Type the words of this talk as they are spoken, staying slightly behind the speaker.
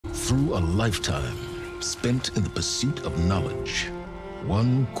Through a lifetime spent in the pursuit of knowledge,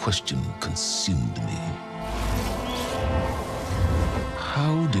 one question consumed me.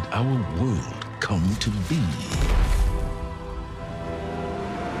 How did our world come to be?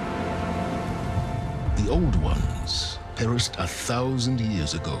 The old ones perished 1,000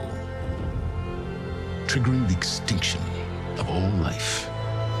 years ago, triggering the extinction of all life.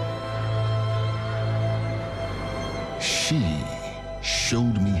 She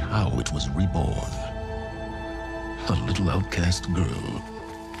showed me how it was reborn. A little outcast girl,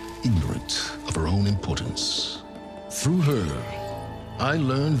 ignorant of her own importance. Through her, I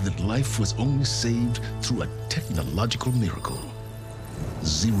learned that life was only saved through a technological miracle.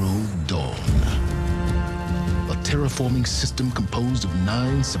 Zero Dawn. A terraforming system composed of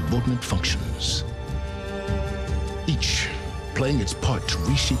 9 subordinate functions, each playing its part to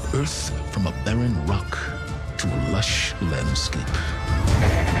reshape Earth from a barren rock to a lush landscape.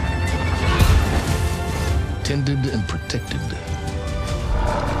 Tended and protected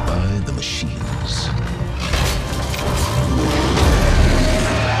by the machines.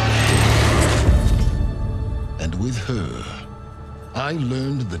 And with her, I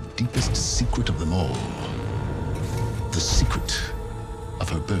learned the deepest secret of them all. The secret of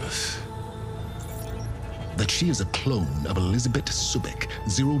her birth. That she is a clone of Elizabeth Subek,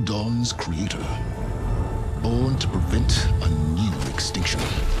 Zero Dawn's creator, born to prevent a new extinction.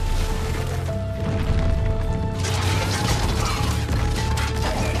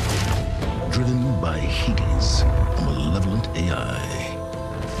 Driven by Hades, a malevolent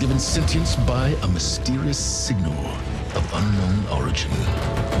AI, given sentience by a mysterious signal of unknown origin,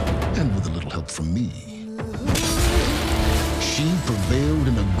 and with a little help from me. She prevailed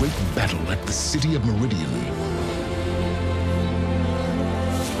in a great battle at the city of Meridian,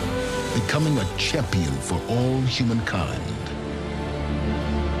 becoming a champion for all humankind.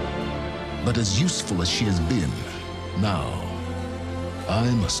 But as useful as she has been, now I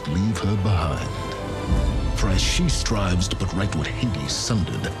must leave her behind. For as she strives to put right what Hades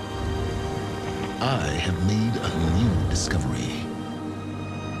sundered, I have made a new discovery.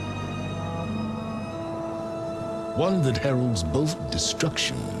 One that heralds both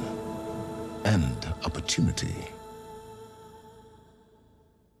destruction and opportunity.